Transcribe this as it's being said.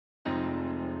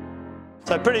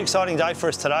So pretty exciting day for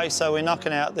us today. So we're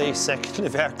knocking out the second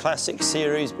of our classic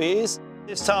series beers.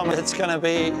 This time it's going to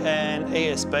be an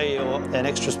ESB, or an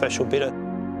extra special bitter.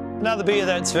 Another beer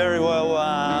that's very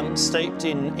well steeped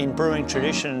in brewing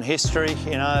tradition and history.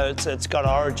 You know, it's got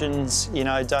origins, you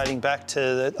know, dating back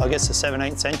to I guess the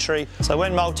 17th century. So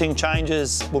when malting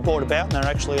changes were brought about and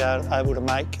they're actually able to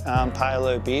make pale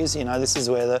ale beers, you know, this is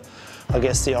where I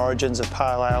guess the origins of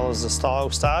pale ale as a style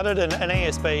started, and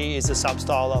ESB is a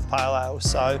sub-style of pale ale.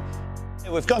 So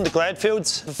we've gone to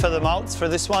Gladfields for the malts for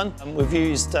this one. We've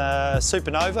used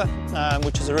Supernova,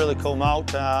 which is a really cool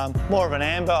malt, more of an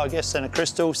amber I guess than a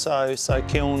crystal, so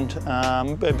kilned,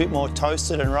 a bit more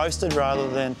toasted and roasted rather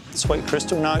than sweet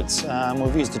crystal notes.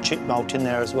 We've used a chip malt in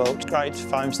there as well. It's great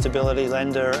foam stability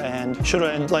lender and should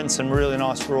lend some really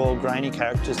nice raw grainy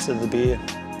characters to the beer.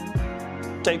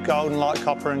 Deep golden, light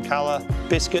copper in colour,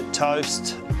 biscuit,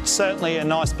 toast. Certainly a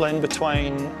nice blend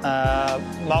between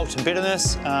malt and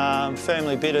bitterness,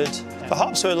 firmly bittered. For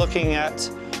hops we're looking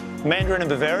at Mandarin and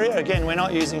Bavaria. Again, we're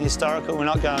not using historical, we're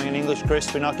not going in English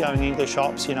grist, we're not going English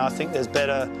hops. You know, I think there's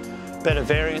better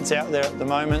variants out there at the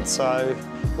moment, so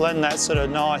lend that sort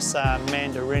of nice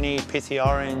mandarin-y, pithy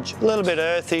orange, a little bit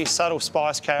earthy, subtle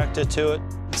spice character to it.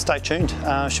 Stay tuned,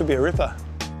 should be a ripper.